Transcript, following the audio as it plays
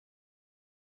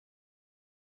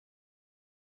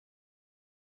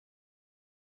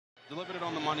Delivered it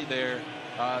on the money there.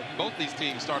 Both these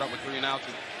teams start out with 3 and outs.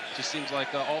 It just seems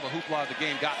like all the hoopla of the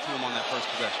game got to him on that first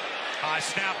possession. High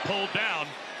snap pulled down.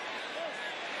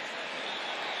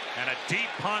 And a deep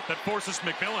punt that forces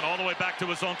McMillan all the way back to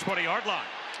his own 20-yard line.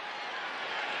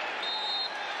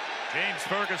 James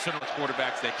Ferguson.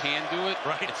 Quarterbacks that can do it.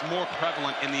 Right. It's more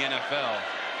prevalent in the NFL.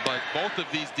 But both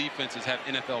of these defenses have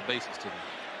NFL bases to them.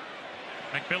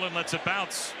 McMillan lets it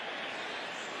bounce.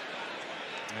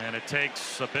 And it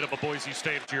takes a bit of a Boise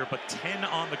State here, but 10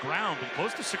 on the ground and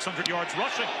close to 600 yards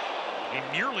rushing.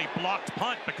 A nearly blocked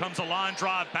punt becomes a line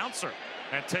drive bouncer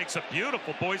and takes a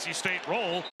beautiful Boise State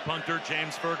roll. Punter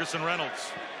James Ferguson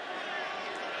Reynolds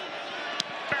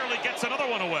barely gets another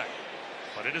one away,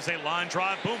 but it is a line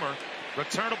drive boomer.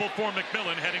 Returnable for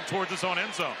McMillan heading towards his own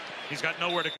end zone. He's got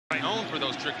nowhere to go. Known for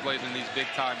those trick plays in these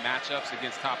big-time matchups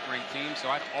against top-ranked teams, so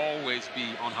I'd always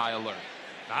be on high alert.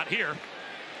 Not here.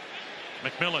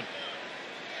 McMillan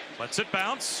lets it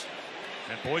bounce,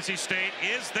 and Boise State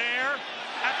is there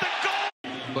at the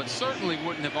goal. But certainly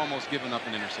wouldn't have almost given up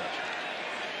an interception.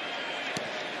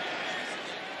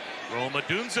 Roma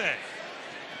Dunze.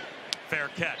 Fair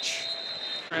catch.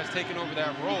 Has taken over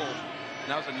that role, and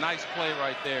that was a nice play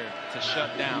right there to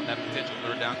shut down that potential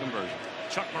third down conversion.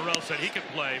 Chuck Morrell said he could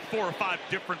play 4 or 5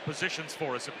 different positions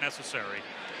for us if necessary.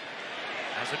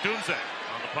 As a Dunze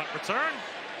on the punt return.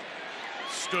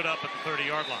 Stood up at the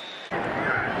 30-yard line.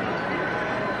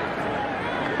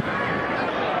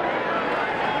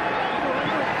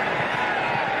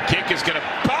 Kick is going to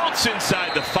bounce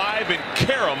inside the 5 and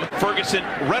Karam Ferguson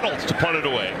Reynolds to punt it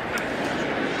away.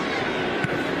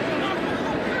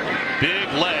 Big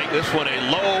leg. This one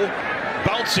a low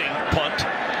bouncing punt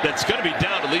that's going to be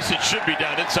down. At least it should be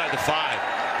down inside the 5.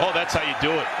 Oh, that's how you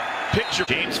do it. Picture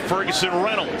James Ferguson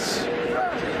Reynolds.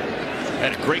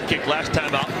 Had a great kick last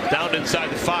time out, down inside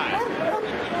the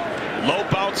 5. Low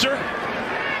bouncer.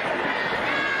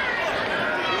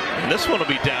 And this one will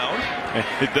be down.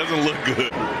 It doesn't look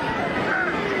good.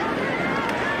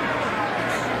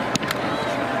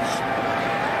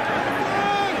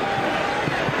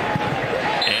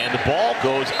 And the ball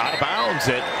goes out of bounds.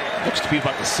 It looks to be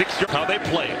about the 6 yard. How they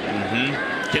play it.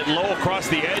 Get low across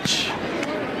the edge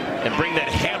and bring that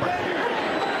hammer.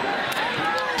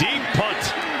 Deep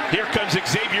punt. Here comes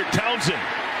Xavier Townsend.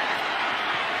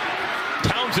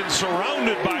 Townsend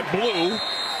surrounded by blue.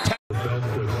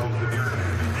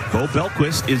 Bo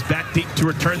Belquist is back deep to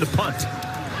return the punt.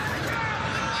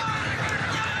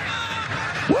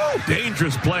 Woo!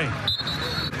 Dangerous play.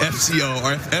 FCO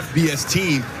or FBS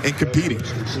team and competing.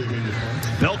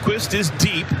 Belquist is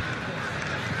deep.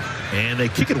 And they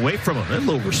kick it away from him. A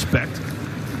little respect.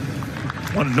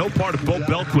 Wanted no part of Bo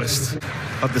Belquist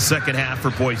of the second half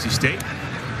for Boise State.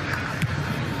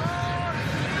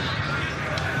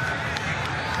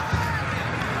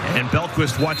 And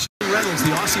Belquist watched. Reynolds,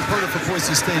 the Aussie punter for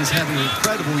Boise State, is having an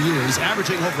incredible year. He's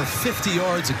averaging over 50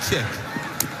 yards a kick.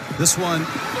 This one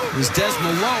is Des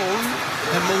Malone,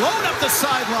 and Malone up the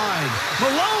sideline.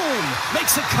 Malone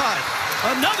makes a cut.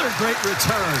 Another great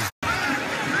return.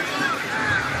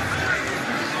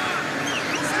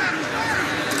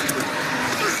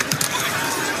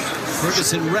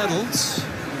 Ferguson Reynolds.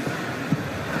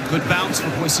 Good bounce for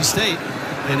Boise State.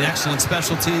 And excellent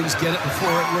special teams get it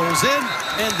before it rolls in,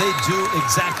 and they do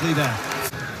exactly that.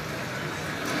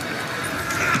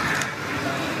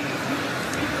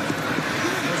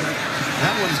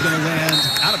 That one's going to land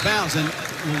out of bounds, and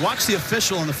we'll watch the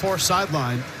official on the far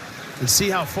sideline and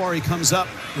see how far he comes up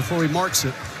before he marks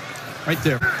it. Right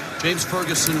there. James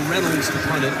Ferguson Reynolds to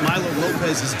punt it. Milo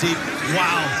Lopez is deep.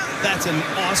 Wow, that's an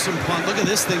awesome punt. Look at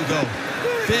this thing go.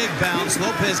 Big bounce.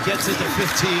 Lopez gets it to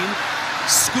 15.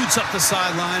 Scoots up the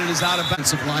sideline and is out of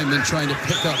bounds. Lineman trying to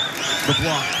pick up the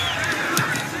block.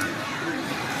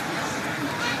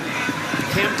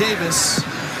 Cam Davis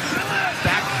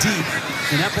back deep,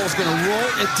 and that ball's going to roll.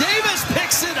 And Davis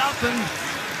picks it up,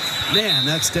 and man,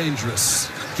 that's dangerous.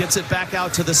 Gets it back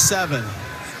out to the 7.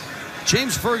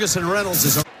 James Ferguson Reynolds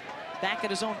is back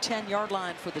at his own 10-yard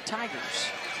line for the Tigers.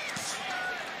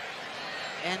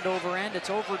 End over end. It's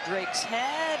over Drake's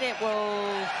head. It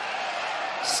will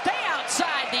stay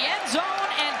outside the end zone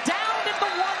and down in the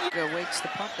 1. Waits the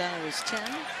punt down to his 10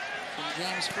 from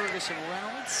James Ferguson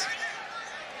Reynolds.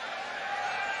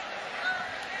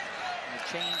 And a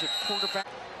change at quarterback.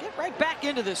 Get right back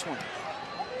into this one.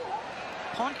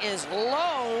 Punt is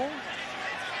low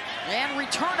and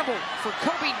returnable for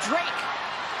Kobe Drake.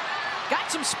 Got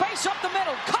some space up the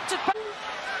middle. Cuts it back.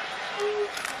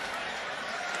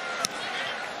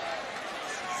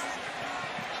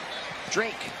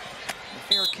 Drake.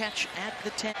 Fair catch at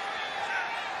the 10.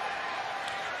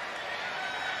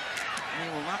 They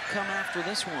will not come after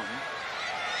this one.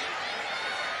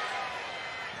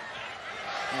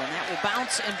 And that will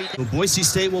bounce and be... So Boise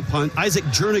State will punt. Isaac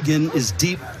Jernigan is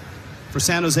deep for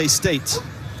San Jose State.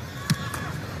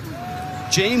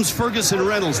 James Ferguson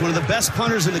Reynolds, one of the best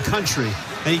punters in the country,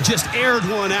 and he just aired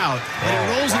one out. And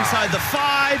it rolls inside the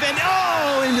 5 and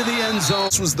into the end zone.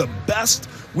 This was the best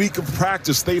week of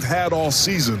practice they've had all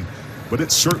season, but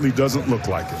it certainly doesn't look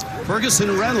like it.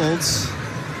 Ferguson Reynolds,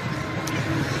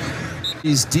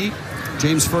 he's deep.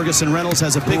 James Ferguson Reynolds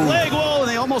has a big leg. Whoa, and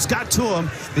they almost got to him.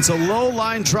 It's a low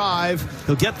line drive.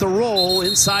 He'll get the roll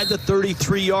inside the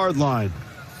 33-yard line.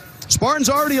 Spartans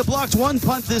already have blocked one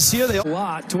punt this year. A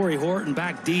lot. Torrey Horton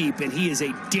back deep, and he is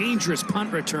a dangerous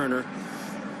punt returner.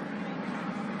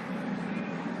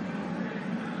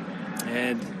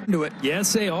 And do it.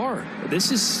 Yes, they are.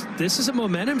 This is a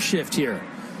momentum shift here.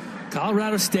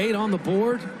 Colorado State on the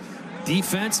board.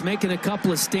 Defense making a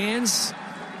couple of stands.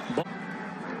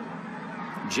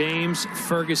 James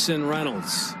Ferguson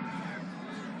Reynolds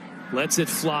lets it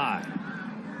fly.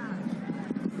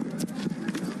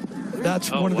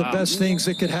 That's one of the best things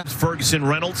that could happen. Ferguson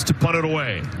Reynolds to punt it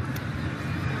away.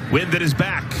 Wind at his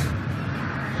back.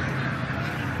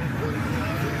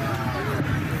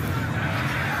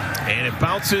 And it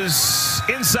bounces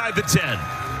inside the 10.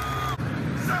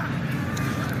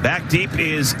 Back deep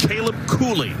is Caleb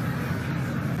Cooley.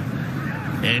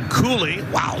 And Cooley,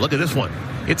 wow, look at this one.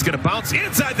 It's going to bounce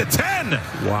inside the 10.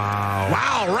 Wow.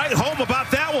 Wow, right home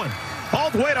about that one. All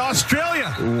the way to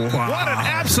Australia. Wow. What an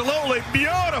absolutely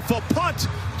beautiful punt.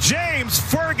 James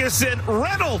Ferguson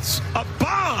Reynolds, a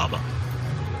bomb.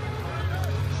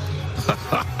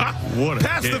 What a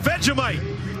Past kick. The Vegemite.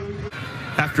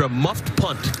 After a muffed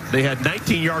punt, they had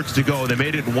 19 yards to go. They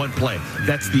made it in one play.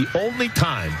 That's the only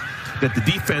time that the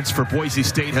defense for Boise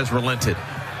State has relented.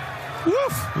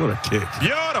 Woof. What a kick.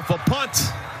 Beautiful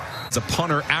punt. It's a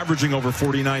punter averaging over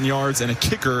 49 yards and a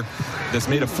kicker that's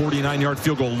made a 49-yard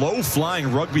field goal.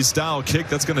 Low-flying rugby-style kick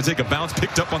that's going to take a bounce,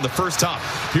 picked up on the first top.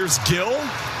 Here's Gill.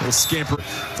 Little scamper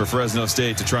for Fresno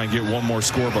State to try and get one more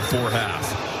score before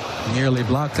half. Nearly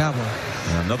blocked that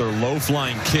one. And another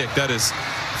low-flying kick that is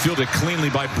fielded cleanly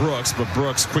by Brooks, but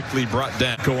Brooks quickly brought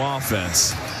down. Go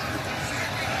offense.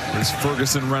 Here's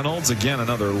Ferguson Reynolds. Again,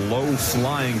 another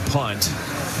low-flying punt.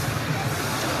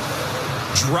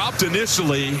 Dropped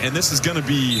initially, and this is going to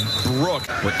be Brooke.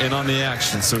 We're in on the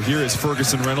action. So here is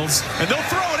Ferguson Reynolds, and they'll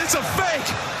throw it. It's a fake.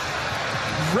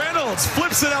 Reynolds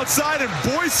flips it outside, and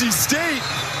Boise State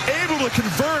able to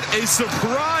convert a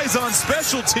surprise on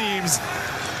special teams.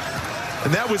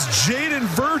 And that was Jaden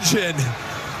Virgin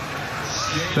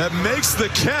that makes the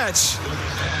catch.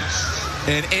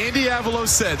 And Andy Avalo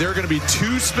said there are going to be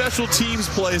 2 special teams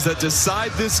plays that decide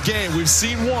this game. We've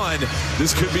seen one.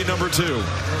 This could be number 2.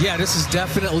 Yeah, this is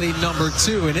definitely number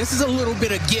 2. And this is a little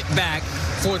bit of get back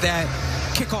for that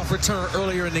kickoff return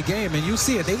earlier in the game. And you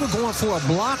see it. They were going for a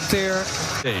block there.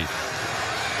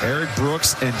 Eric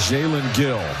Brooks and Jalen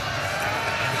Gill.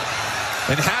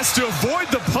 And has to avoid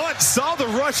the punt. Saw the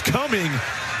rush coming.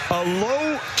 A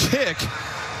low kick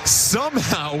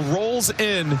somehow rolls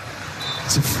in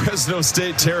to Fresno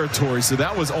State territory. So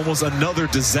that was almost another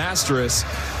disastrous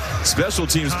special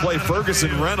teams play.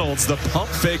 Ferguson Reynolds, the pump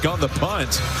fake on the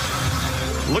punt.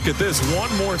 Look at this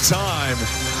one more time.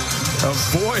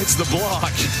 Avoids the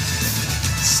block.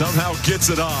 Somehow gets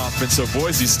it off. And so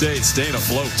Boise State staying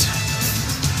afloat.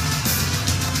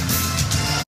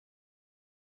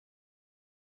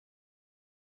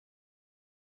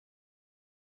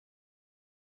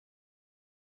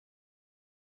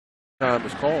 Time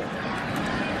was called.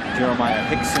 Jeremiah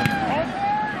Hickson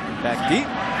back deep.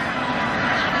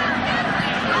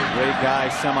 A great guy,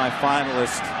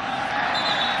 semifinalist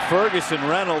Ferguson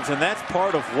Reynolds, and that's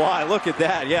part of why. Look at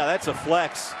that. Yeah, that's a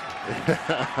flex.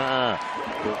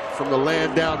 From the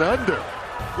land down under.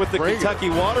 With the Kentucky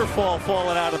waterfall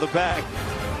falling out of the back.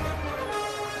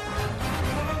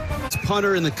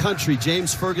 Punter in the country,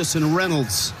 James Ferguson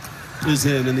Reynolds, is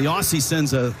in, and the Aussie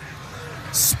sends a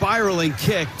spiraling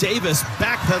kick. Davis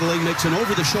backpedaling, makes an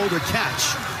over-the-shoulder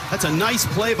catch. That's a nice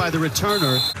play by the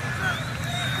returner.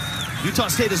 Utah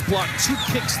State has blocked 2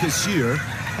 kicks this year,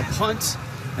 a punt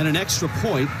and an extra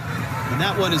point, and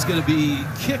that one is going to be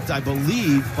kicked, I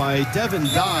believe, by Devin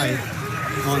Dye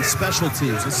on special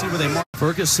teams. Let's see where they mark.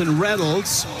 Ferguson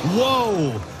Reynolds.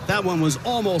 Whoa! That one was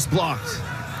almost blocked.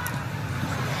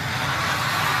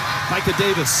 Micah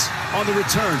Davis on the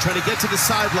return, trying to get to the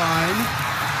sideline.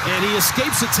 And he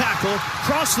escapes a tackle,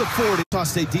 across the 40. Utah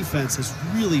State defense has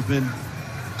really been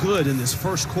good in this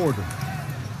first quarter.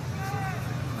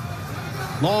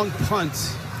 Long punt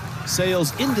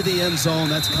sails into the end zone.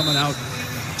 That's coming out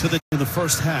to the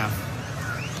first half.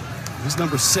 He's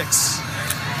number 6.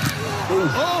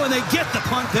 Oh, and they get the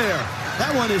punt there.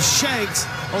 That one is shanked,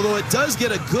 although it does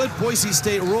get a good Boise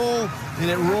State roll, and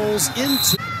it rolls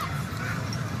into...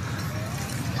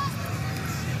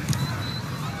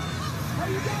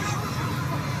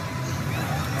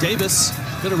 Davis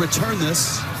going to return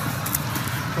this.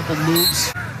 Couple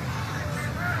moves.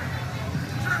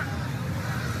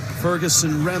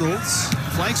 Ferguson Reynolds.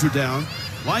 Flags are down.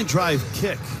 Line drive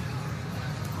kick.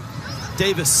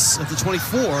 Davis at the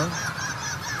 24.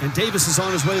 And Davis is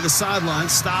on his way to the sideline.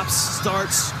 Stops,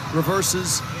 starts,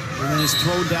 reverses, and then is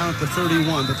thrown down at the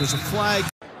 31. But there's a flag.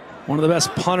 One of the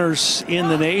best punters in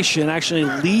the nation, actually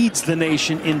leads the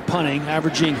nation in punting,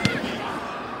 averaging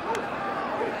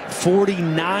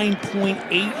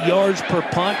 49.8 yards per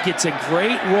punt. Gets a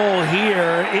great roll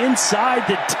here inside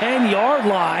the 10-yard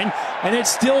line, and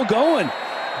it's still going.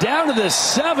 Down to the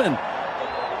 7.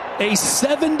 A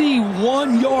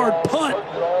 71-yard punt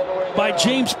by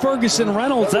James Ferguson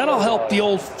Reynolds. That'll help the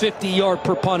old 50-yard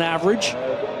per punt average.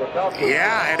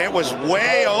 Yeah, and it was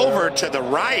way over to the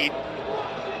right,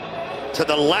 to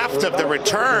the left of the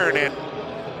return, and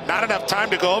not enough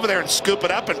time to go over there and scoop it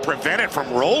up and prevent it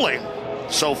from rolling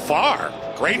so far.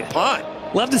 Great punt.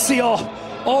 Love to see all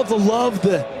the love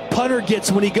the punter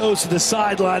gets when he goes to the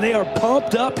sideline. They are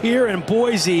pumped up here in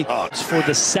Boise. For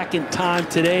the second time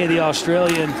today, the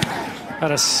Australian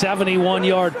had a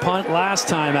 71-yard punt last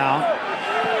time out.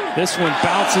 This one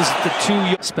bounces at the 2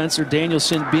 yard. Spencer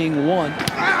Danielson being one.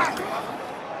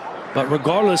 But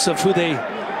regardless of who they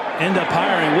end up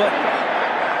hiring,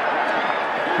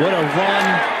 what a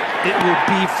run it would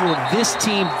be for this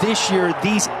team this year,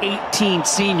 these 18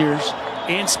 seniors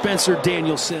and Spencer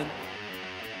Danielson.